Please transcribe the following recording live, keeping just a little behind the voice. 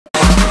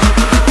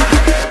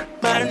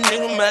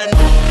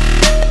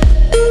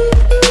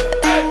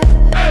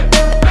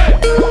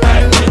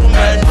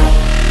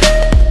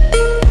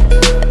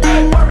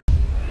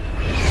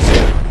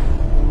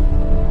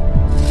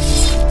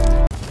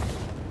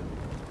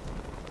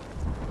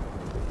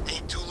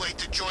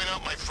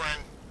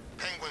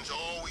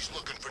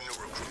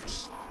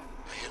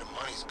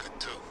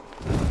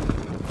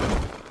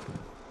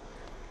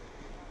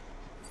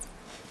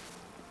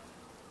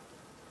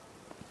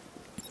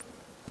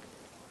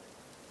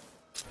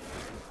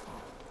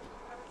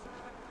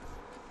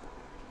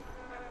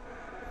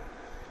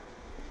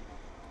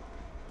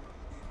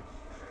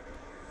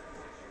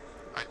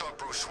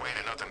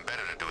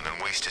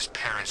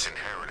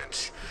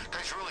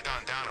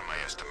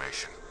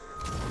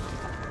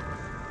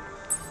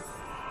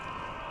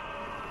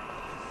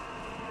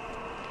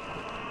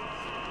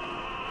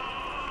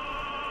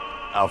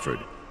Alfred,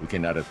 we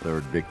can add a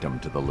third victim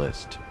to the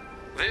list.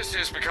 This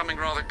is becoming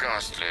rather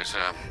ghastly,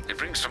 sir. It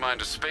brings to mind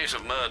a spate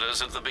of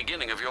murders at the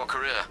beginning of your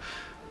career.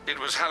 It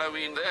was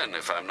Halloween then,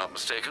 if I'm not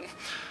mistaken.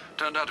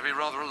 Turned out to be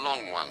rather a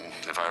long one,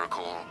 if I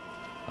recall.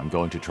 I'm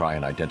going to try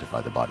and identify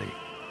the body.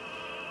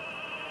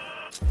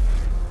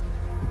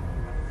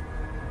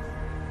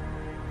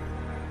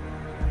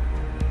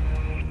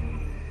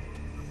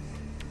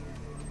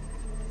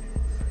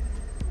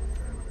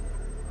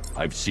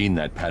 I've seen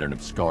that pattern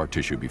of scar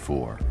tissue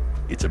before.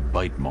 It's a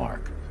bite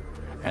mark.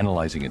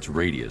 Analyzing its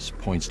radius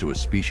points to a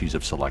species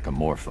of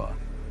Selachomorpha.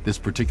 This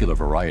particular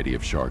variety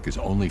of shark is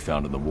only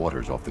found in the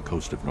waters off the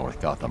coast of North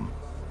Gotham.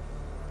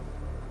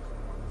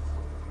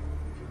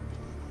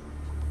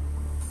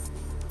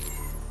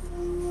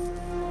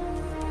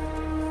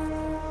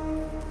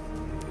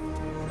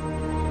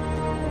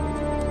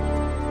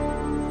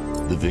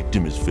 The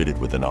victim is fitted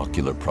with an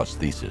ocular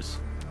prosthesis.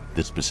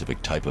 This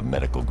specific type of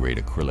medical-grade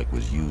acrylic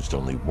was used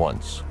only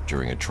once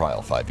during a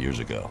trial 5 years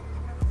ago.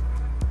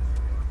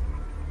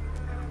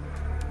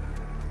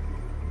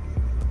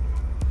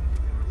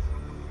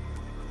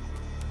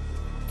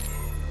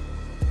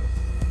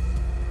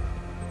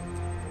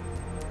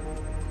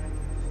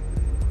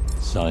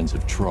 Signs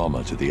of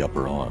trauma to the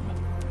upper arm.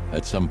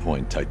 At some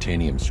point,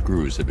 titanium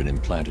screws have been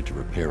implanted to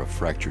repair a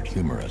fractured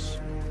humerus.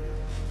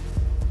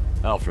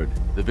 Alfred,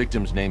 the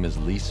victim's name is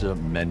Lisa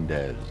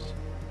Mendez.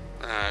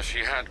 She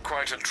had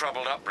quite a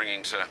troubled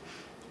upbringing, sir.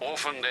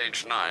 Orphaned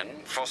age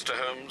 9, foster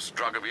homes,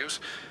 drug abuse.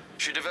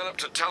 She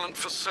developed a talent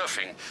for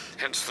surfing,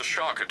 hence the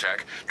shark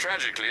attack.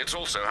 Tragically, it's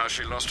also how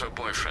she lost her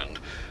boyfriend.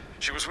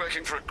 She was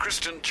working for a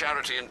Christian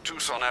charity in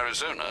Tucson,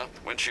 Arizona,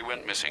 when she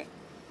went missing.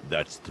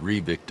 That's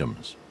 3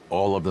 victims.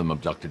 All of them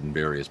abducted in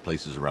various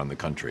places around the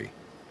country.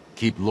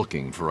 Keep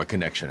looking for a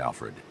connection,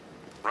 Alfred.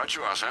 Right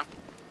you are, sir.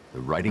 The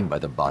writing by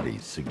the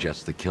bodies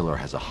suggests the killer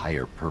has a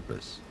higher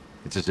purpose.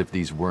 It's as if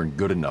these weren't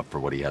good enough for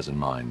what he has in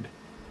mind.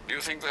 Do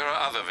you think there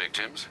are other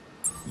victims?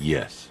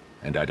 Yes,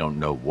 and I don't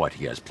know what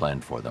he has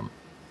planned for them.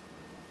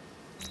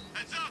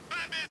 Heads up,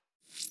 Batman!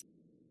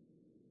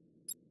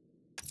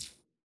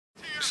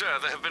 Sir,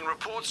 there have been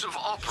reports of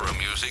opera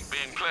music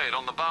being played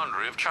on the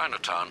boundary of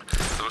Chinatown.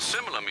 There was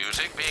similar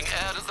music being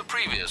aired at the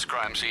previous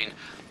crime scene.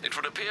 It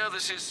would appear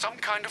this is some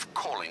kind of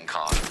calling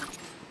card.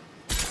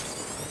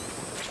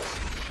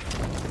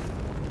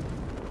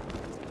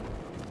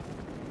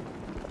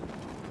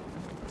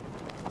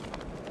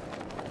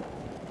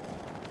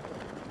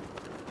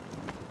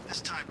 This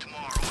time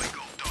tomorrow I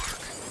go dark.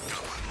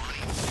 Got my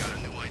money, got a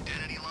new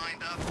identity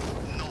lined up.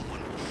 No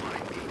one will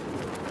find me.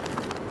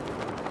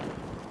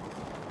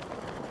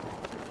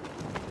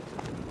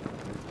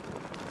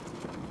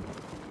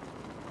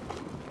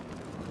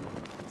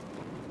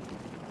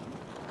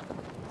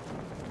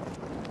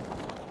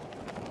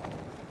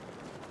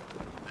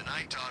 The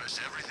night taught us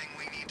everything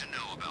we need to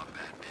know about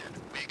Batman.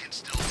 We can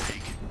still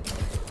make it.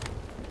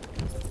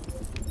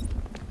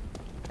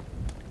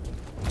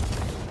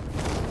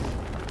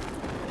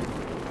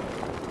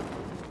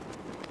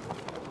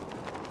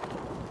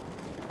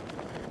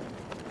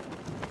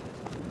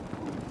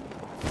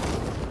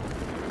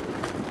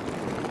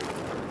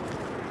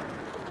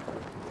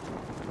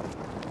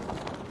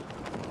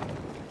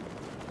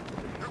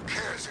 Who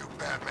cares who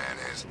Batman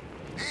is?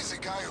 He's the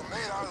guy who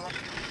made our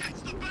life.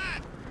 It's the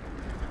Bat!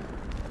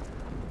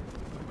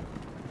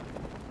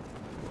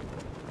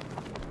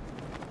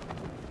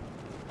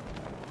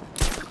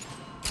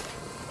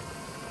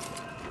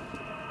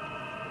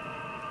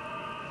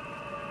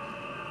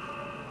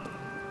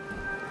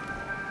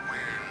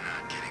 We're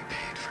not getting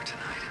paid for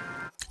tonight.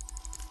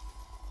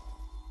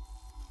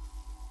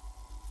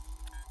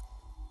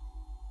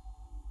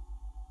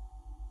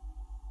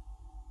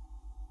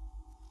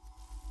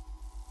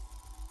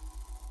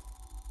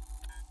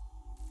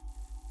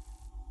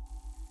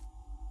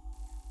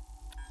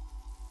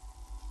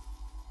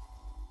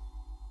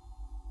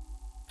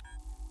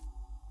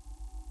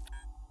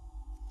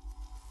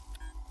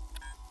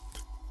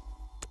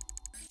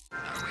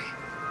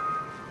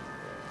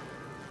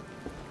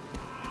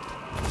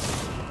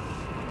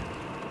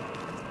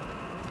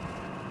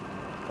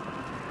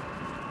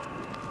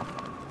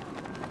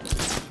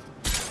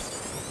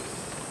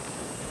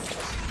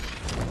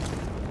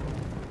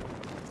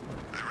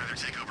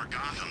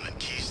 Gotham than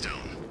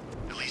Keystone.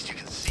 At least you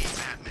can see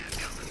Batman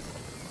coming.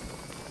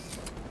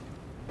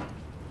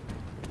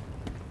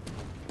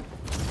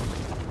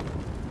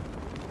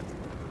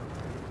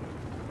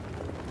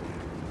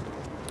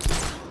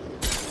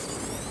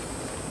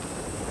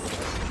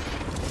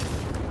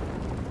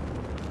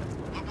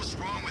 What was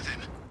wrong with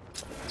him?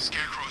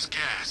 Scarecrow's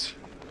gas.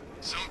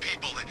 Some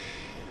people,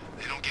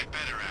 they don't get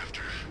better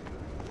after.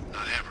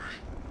 Not ever.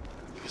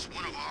 He was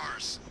one of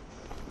ours.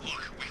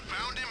 Look, we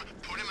found him,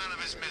 put him out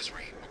of his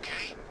misery,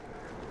 okay?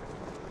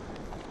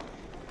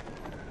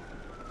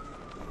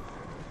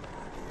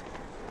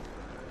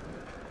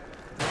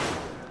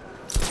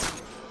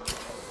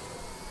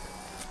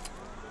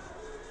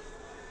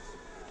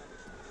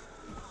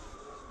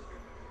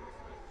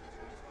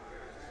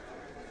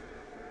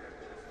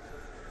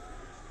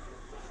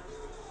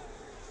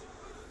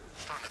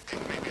 Starting to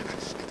think maybe they're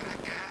sniffing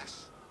that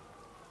gas.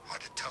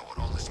 Hard to tell with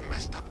all this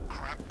messed up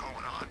crap going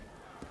on.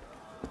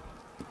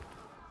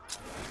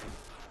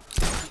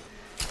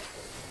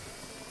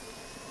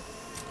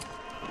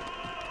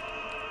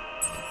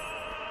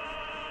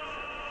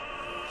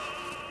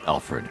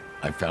 Alfred,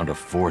 I found a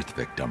fourth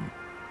victim.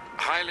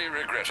 Highly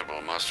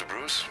regrettable, Master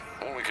Bruce.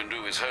 All we can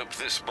do is hope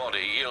this body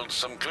yields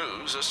some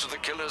clues as to the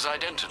killer's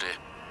identity.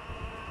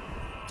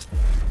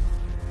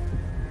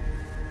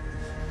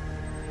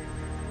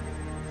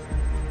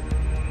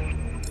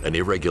 An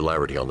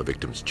irregularity on the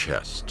victim's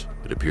chest.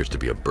 It appears to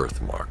be a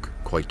birthmark,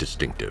 quite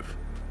distinctive.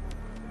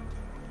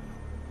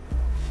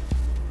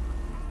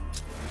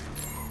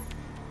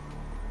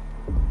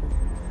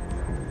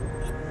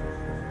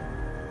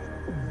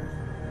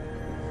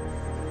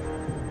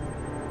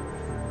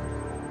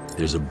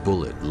 There's a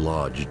bullet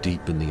lodged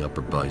deep in the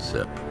upper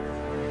bicep.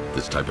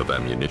 This type of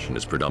ammunition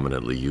is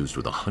predominantly used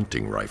with a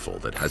hunting rifle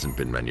that hasn't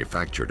been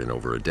manufactured in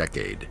over a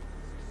decade.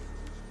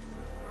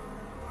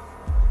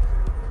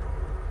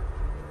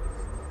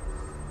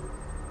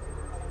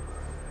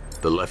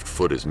 The left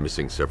foot is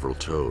missing several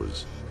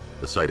toes.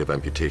 The site of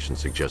amputation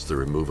suggests the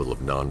removal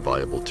of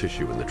non-viable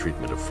tissue in the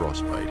treatment of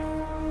frostbite.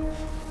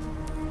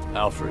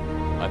 Alfred,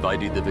 I've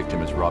ID'd the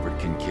victim as Robert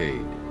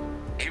Kincaid.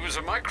 He was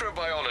a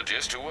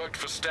microbiologist who worked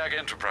for Stag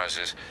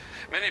Enterprises.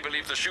 Many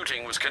believe the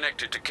shooting was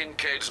connected to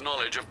Kincaid's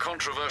knowledge of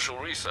controversial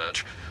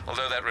research,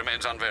 although that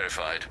remains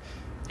unverified.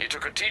 He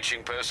took a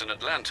teaching post in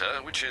Atlanta,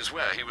 which is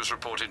where he was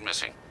reported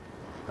missing.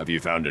 Have you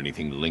found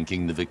anything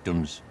linking the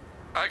victims?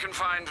 I can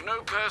find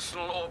no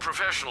personal or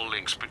professional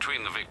links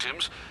between the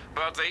victims,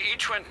 but they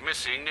each went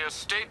missing near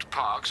state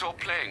parks or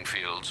playing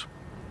fields.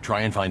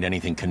 Try and find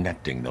anything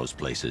connecting those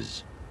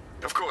places.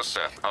 Of course,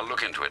 sir. I'll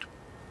look into it.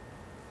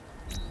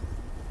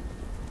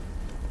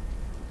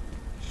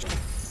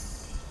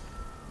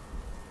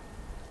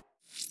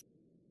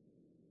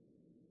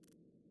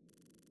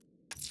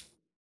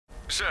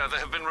 Sir, there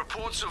have been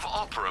reports of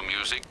opera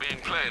music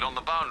being played on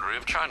the boundary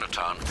of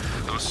Chinatown.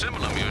 There was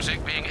similar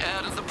music being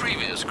aired at the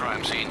previous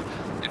crime scene.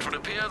 It would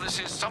appear this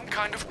is some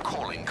kind of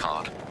calling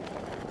card.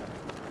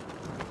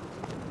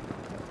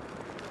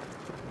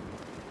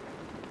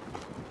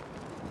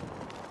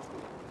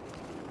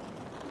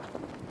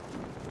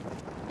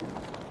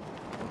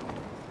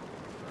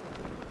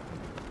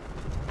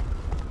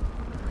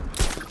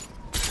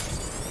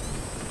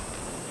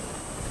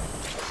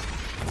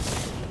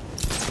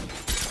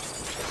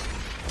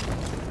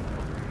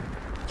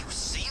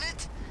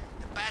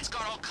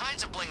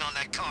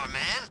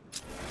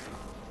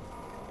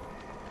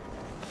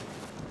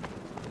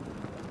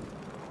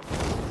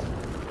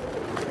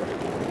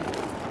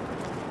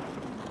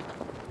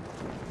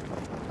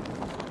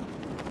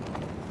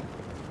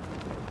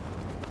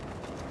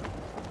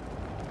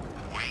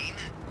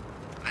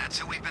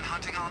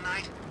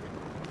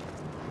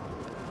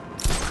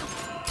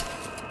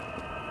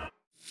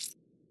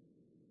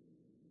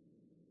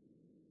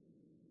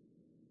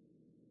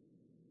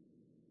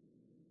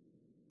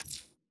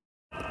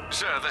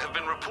 Sir, there have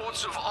been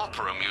reports of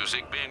opera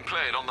music being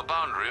played on the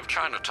boundary of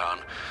Chinatown.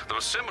 There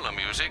was similar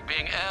music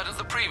being aired at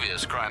the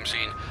previous crime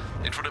scene.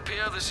 It would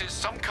appear this is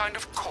some kind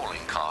of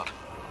calling card.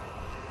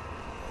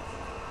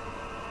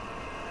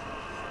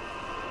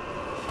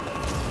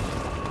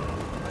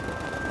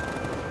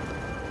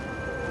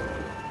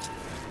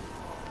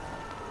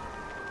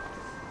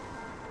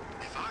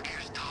 If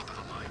Arkham is top of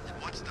the line,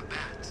 what's the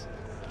bats?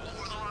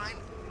 Over the line?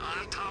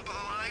 On top of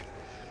the line?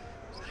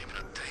 Not even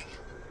a thing.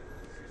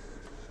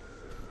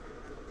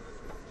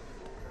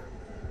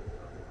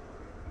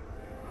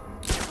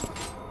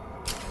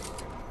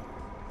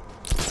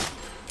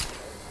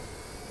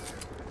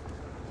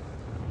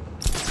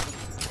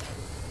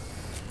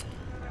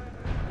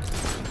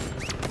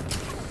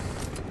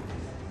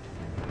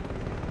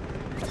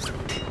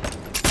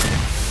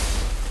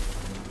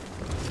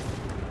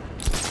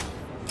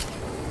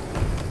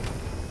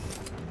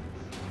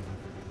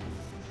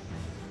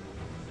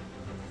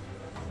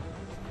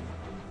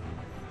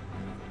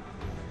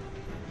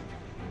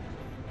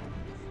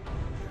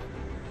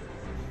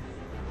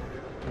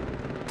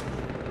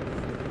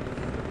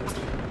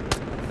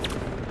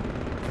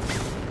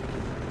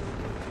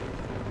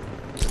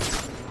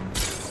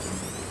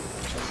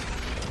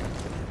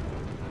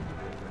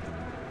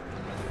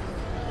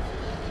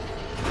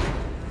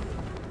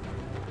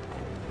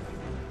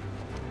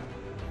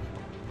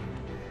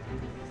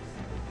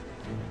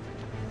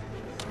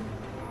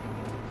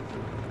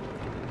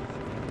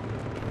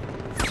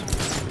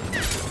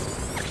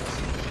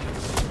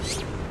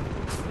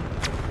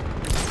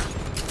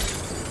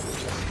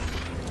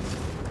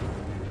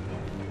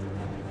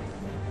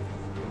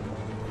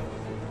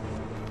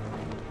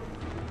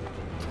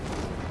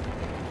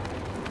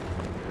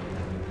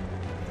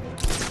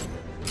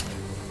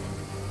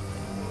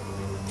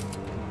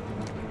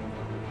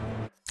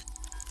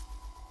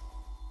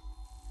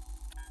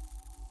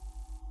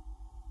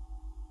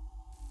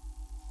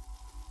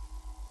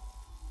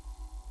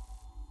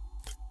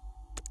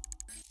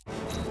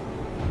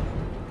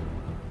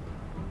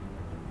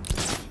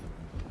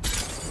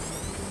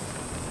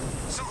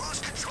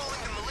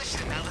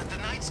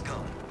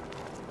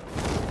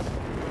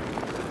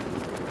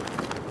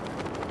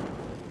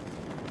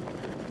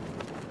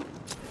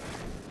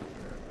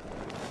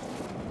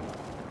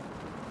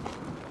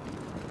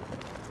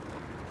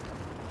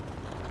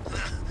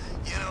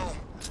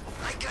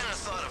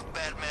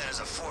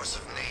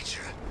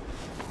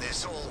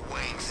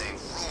 Wayne thing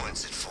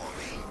ruins it for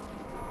me.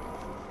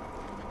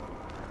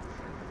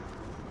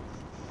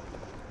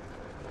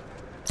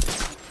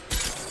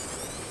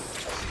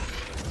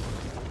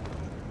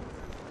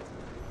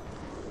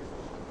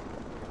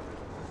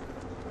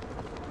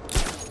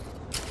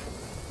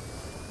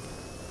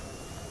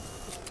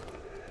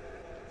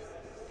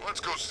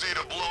 Let's go see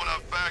the blown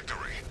up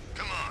factory.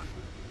 Come on.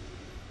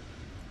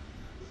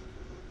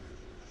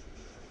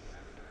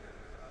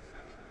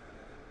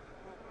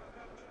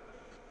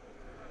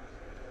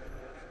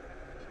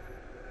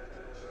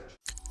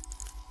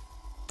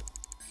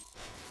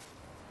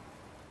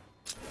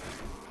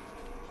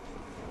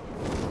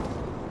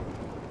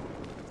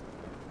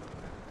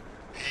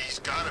 He's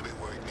gotta be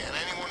worried, man.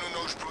 Anyone who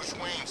knows Bruce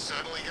Wayne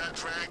suddenly got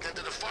dragged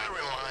into the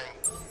firing line.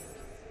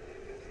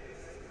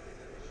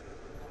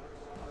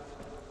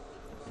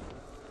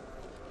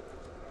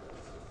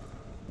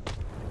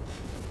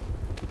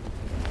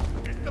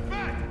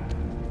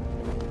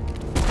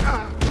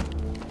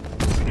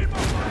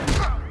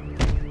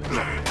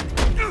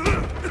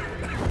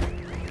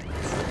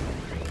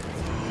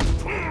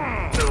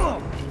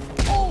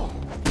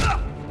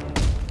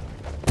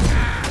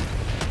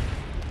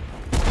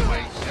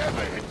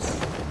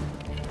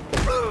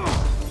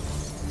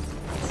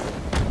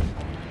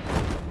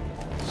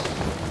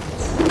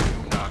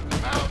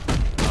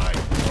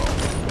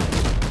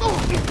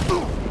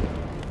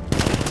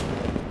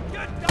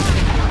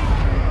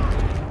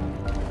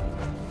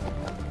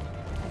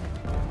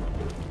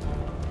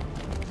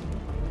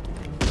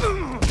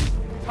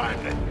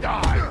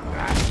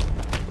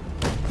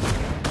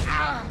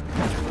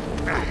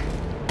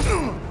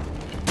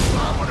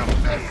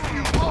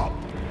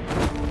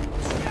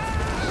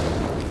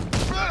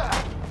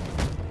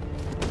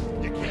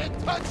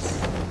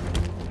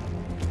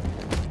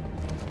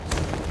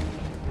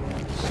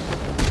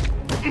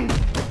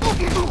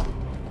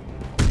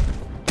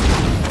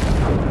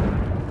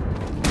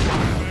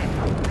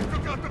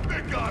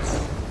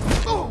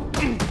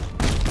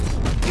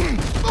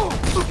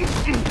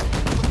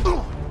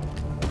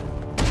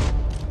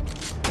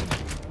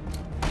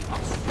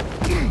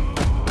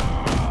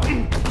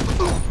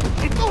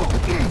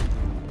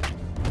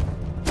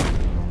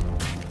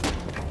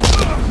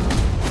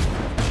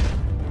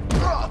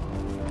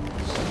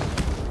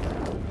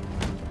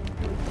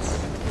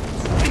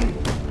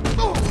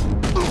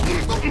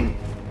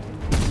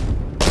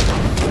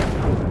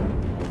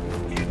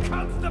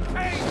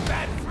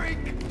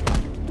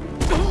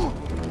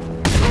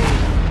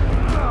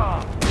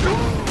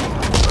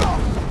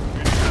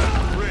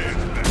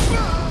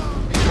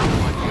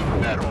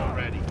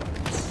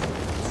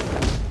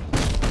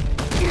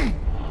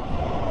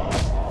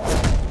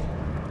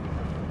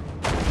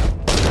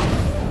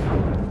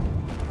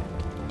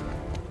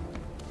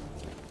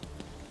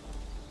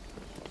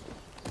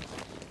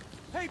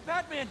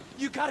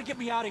 You gotta get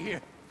me out of here.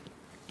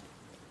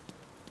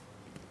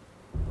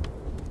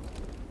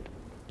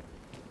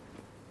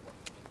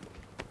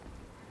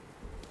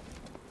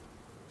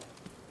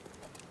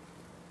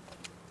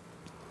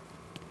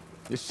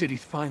 This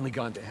city's finally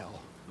gone to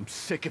hell. I'm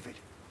sick of it.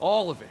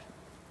 All of it.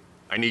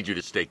 I need you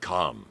to stay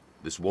calm.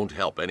 This won't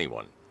help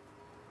anyone.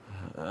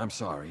 I'm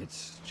sorry.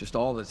 It's just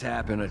all that's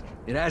happened.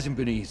 It hasn't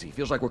been easy.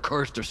 Feels like we're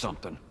cursed or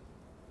something.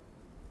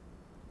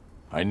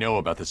 I know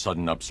about the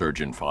sudden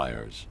upsurge in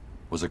fires.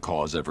 Was a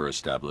cause ever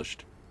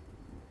established?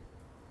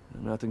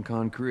 Nothing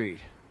concrete.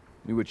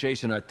 We were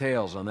chasing our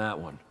tails on that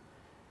one.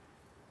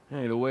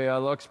 Hey, the way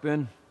our luck's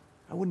been,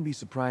 I wouldn't be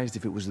surprised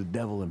if it was the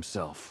devil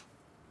himself.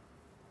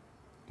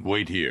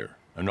 Wait here.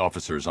 An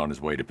officer is on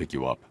his way to pick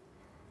you up.